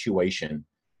a situation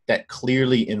that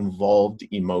clearly involved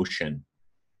emotion,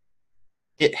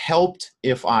 it helped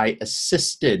if I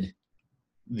assisted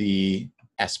the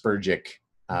Aspergic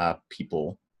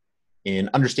people in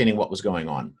understanding what was going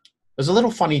on. It was a little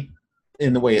funny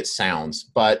in the way it sounds,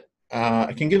 but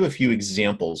I can give a few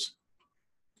examples.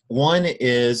 One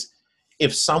is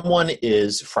if someone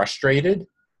is frustrated,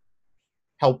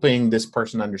 helping this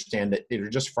person understand that they're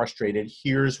just frustrated,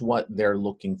 here's what they're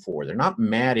looking for. They're not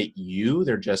mad at you,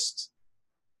 they're just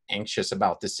anxious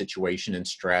about the situation and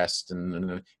stressed,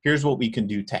 and here's what we can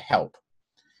do to help.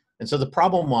 And so the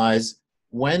problem was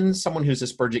when someone who's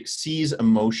Aspergic sees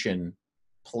emotion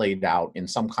played out in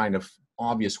some kind of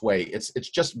obvious way, it's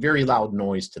just very loud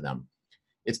noise to them.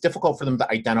 It's difficult for them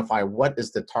to identify what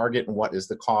is the target and what is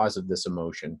the cause of this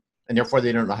emotion, and therefore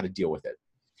they don't know how to deal with it.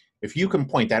 If you can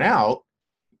point that out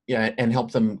and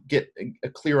help them get a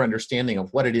clear understanding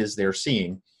of what it is they're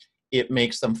seeing, it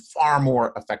makes them far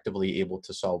more effectively able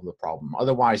to solve the problem.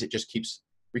 Otherwise, it just keeps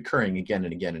recurring again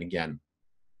and again and again.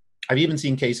 I've even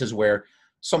seen cases where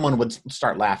someone would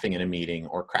start laughing in a meeting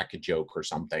or crack a joke or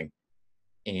something,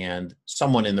 and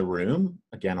someone in the room,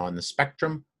 again on the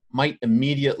spectrum, might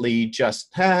immediately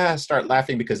just start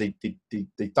laughing because they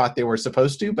thought they were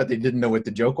supposed to, but they didn't know what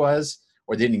the joke was,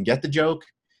 or they didn't get the joke,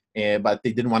 but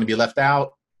they didn't want to be left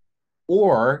out.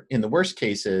 Or in the worst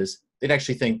cases, they'd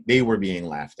actually think they were being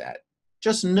laughed at.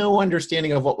 Just no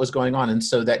understanding of what was going on. And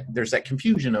so that there's that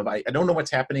confusion of, I don't know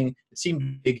what's happening. It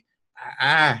seemed big,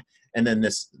 and then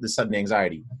this sudden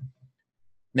anxiety.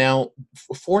 Now,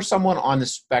 for someone on the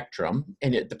spectrum,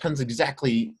 and it depends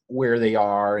exactly where they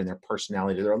are and their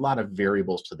personality, there are a lot of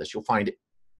variables to this. You'll find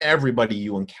everybody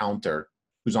you encounter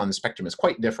who's on the spectrum is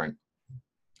quite different.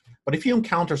 But if you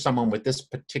encounter someone with this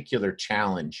particular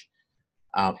challenge,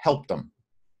 help them.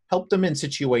 Help them in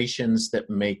situations that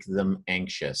make them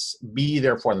anxious. Be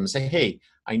there for them. Say, hey,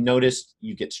 I noticed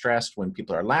you get stressed when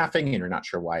people are laughing and you're not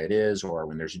sure why it is, or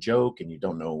when there's a joke and you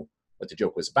don't know what the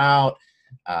joke was about.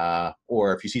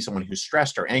 Or if you see someone who's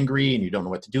stressed or angry and you don't know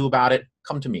what to do about it,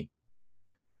 come to me.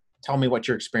 Tell me what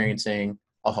you're experiencing.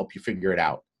 I'll help you figure it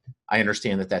out. I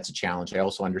understand that that's a challenge. I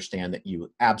also understand that you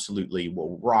absolutely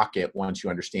will rock it once you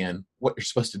understand what you're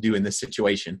supposed to do in this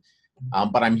situation.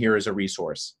 But I'm here as a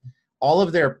resource. All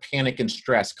of their panic and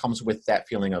stress comes with that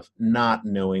feeling of not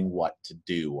knowing what to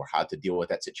do or how to deal with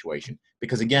that situation.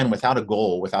 Because again, without a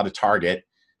goal, without a target,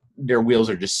 their wheels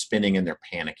are just spinning and they're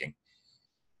panicking.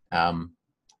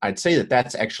 I'd say that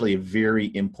that's actually a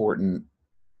very important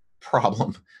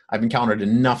problem. I've encountered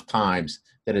enough times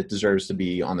that it deserves to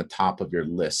be on the top of your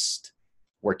list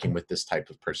working with this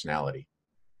type of personality.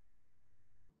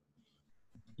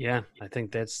 Yeah, I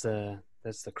think that's the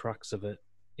crux of it.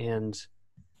 And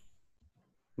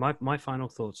my final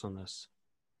thoughts on this.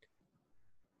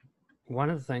 One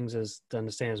of the things is to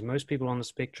understand is most people on the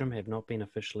spectrum have not been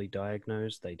officially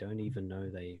diagnosed. They don't even know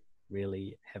they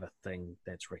really have a thing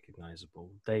that's recognizable.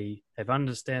 They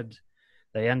understand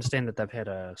that they've had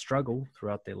a struggle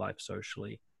throughout their life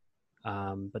socially,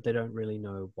 but they don't really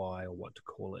know why or what to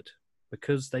call it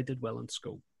because they did well in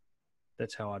school.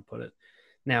 That's how I'd put it.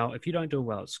 Now, if you don't do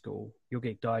well at school, you'll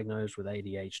get diagnosed with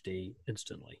ADHD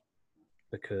instantly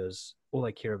because all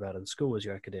they care about in school is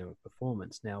your academic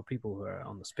performance. Now, people who are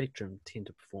on the spectrum tend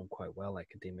to perform quite well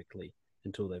academically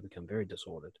until they become very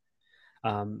disordered.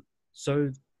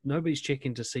 So nobody's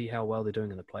checking to see how well they're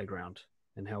doing in the playground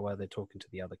and how well they're talking to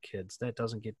the other kids. That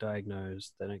doesn't get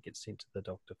diagnosed. They don't get sent to the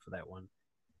doctor for that one.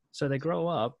 So they grow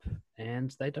up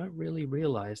and they don't really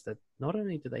realize that not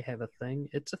only do they have a thing,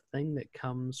 it's a thing that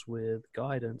comes with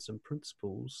guidance and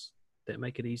principles that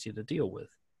make it easier to deal with.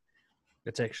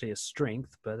 It's actually a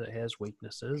strength, but it has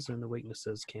weaknesses, and the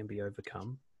weaknesses can be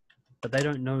overcome. But they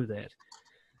don't know that.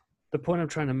 The point I'm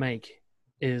trying to make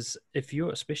is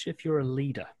especially if you're a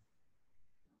leader,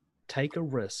 take a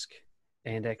risk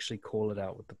and actually call it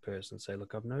out with the person. Say,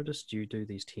 look, I've noticed you do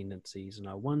these tendencies, and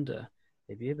I wonder,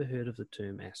 have you ever heard of the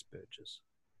term Asperger's?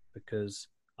 Because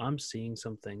I'm seeing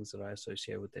some things that I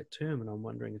associate with that term, and I'm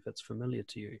wondering if it's familiar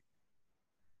to you.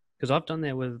 Because I've done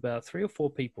that with about 3 or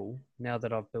 4 people now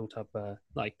that I've built up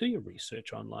do your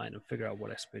research online and figure out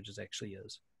what Asperger's actually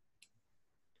is.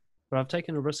 But I've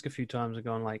taken a risk a few times and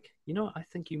gone like, I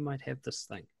think you might have this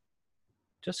thing.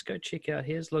 Just go check out,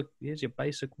 here's your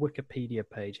basic Wikipedia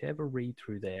page. Have a read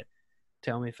through that.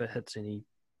 Tell me if it hits any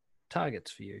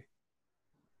targets for you.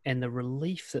 And the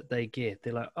relief that they get,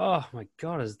 they're like, oh my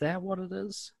God, is that what it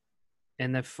is?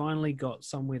 And they've finally got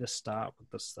somewhere to start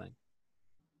with this thing.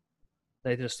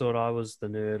 They just thought I was the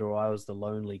nerd or I was the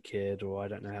lonely kid or I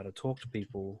don't know how to talk to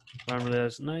people. But I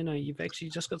realized, no, you've actually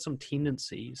just got some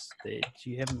tendencies that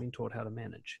you haven't been taught how to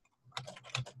manage.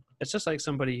 It's just like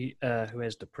somebody who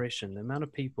has depression. The amount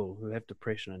of people who have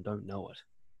depression and don't know it.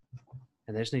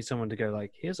 And they just need someone to go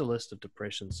like, here's a list of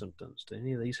depression symptoms. Do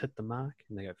any of these hit the mark?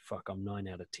 And they go, fuck, I'm 9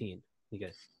 out of 10. You go,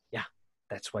 yeah,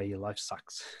 that's why your life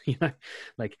sucks.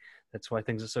 Like that's why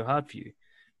things are so hard for you.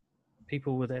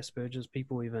 People with Asperger's,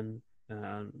 people even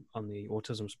on the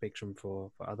autism spectrum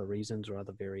for other reasons or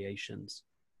other variations,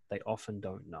 they often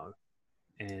don't know.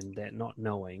 And that not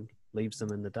knowing leaves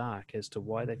them in the dark as to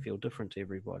why they feel different to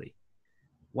everybody.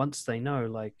 Once they know,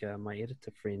 like my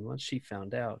editor friend, once she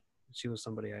found out, she was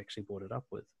somebody I actually brought it up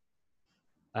with.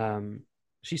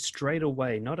 She straight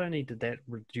away, not only did that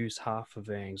reduce half of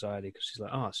her anxiety, because she's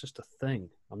like, oh, it's just a thing.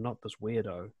 I'm not this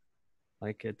weirdo.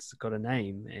 Like it's got a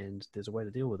name and there's a way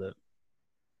to deal with it.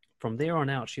 From there on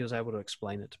out, she was able to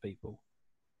explain it to people.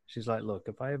 She's like, look,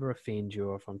 if I ever offend you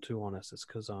or if I'm too honest, it's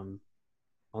because I'm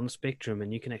on the spectrum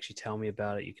and you can actually tell me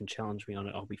about it. You can challenge me on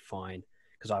it. I'll be fine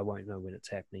because I won't know when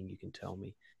it's happening. You can tell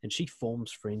me. And she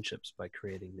forms friendships by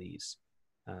creating these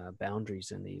boundaries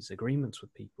and these agreements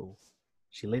with people.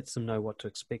 She lets them know what to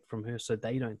expect from her so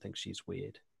they don't think she's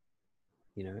weird,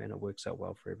 and it works out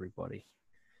well for everybody.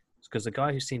 Because the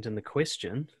guy who sent in the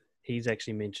question, he's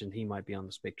actually mentioned he might be on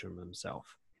the spectrum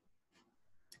himself.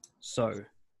 So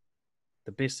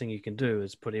the best thing you can do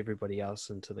is put everybody else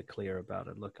into the clear about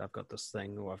it. Look, I've got this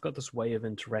thing, or I've got this way of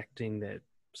interacting that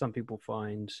some people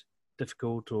find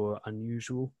difficult or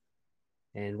unusual.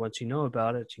 And once you know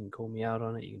about it, you can call me out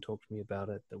on it. You can talk to me about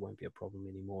it. There won't be a problem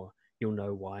anymore. you'll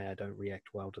know why I don't react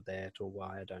well to that, or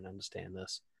why I don't understand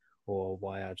this, or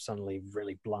why I'm suddenly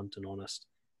really blunt and honest.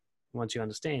 Once you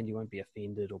understand, you won't be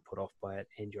offended or put off by it,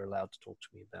 and you're allowed to talk to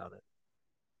me about it.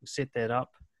 You set that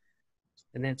up,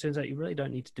 and then it turns out you really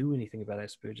don't need to do anything about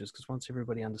Asperger's, because once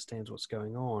everybody understands what's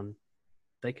going on,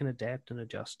 they can adapt and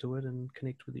adjust to it and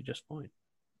connect with you just fine.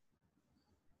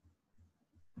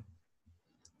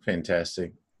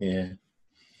 Fantastic. Yeah.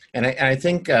 And I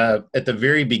think at the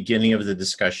very beginning of the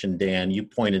discussion, Dan, you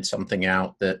pointed something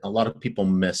out that a lot of people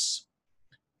miss,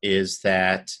 is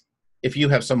that if you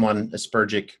have someone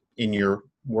Aspergic in your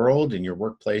world, in your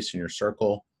workplace, in your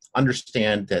circle,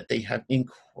 understand that they have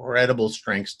incredible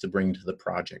strengths to bring to the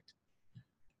project.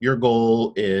 Your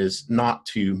goal is not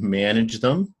to manage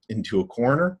them into a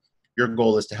corner. Your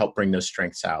goal is to help bring those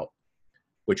strengths out,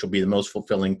 which will be the most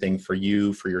fulfilling thing for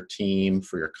you, for your team,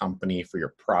 for your company, for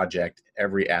your project,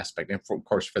 every aspect, and of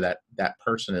course for that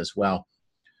person as well.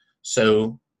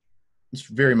 So it's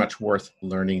very much worth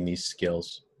learning these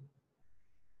skills.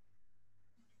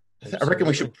 Absolutely. I reckon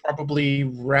we should probably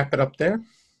wrap it up there.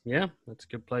 Yeah, that's a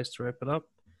good place to wrap it up.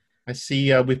 I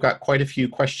see we've got quite a few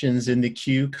questions in the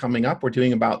queue coming up. We're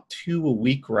doing about 2 a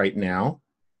week right now.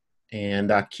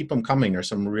 And keep them coming. There's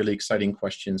some really exciting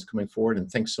questions coming forward. And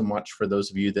thanks so much for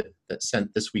those of you that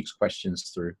sent this week's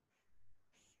questions through.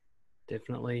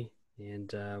 Definitely.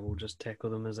 And we'll just tackle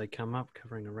them as they come up,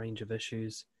 covering a range of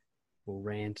issues. We'll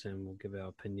rant and we'll give our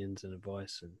opinions and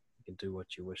advice, and you can do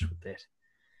what you wish with that.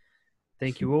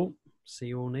 Thank you all. See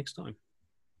you all next time.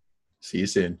 See you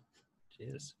soon.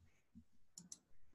 Cheers.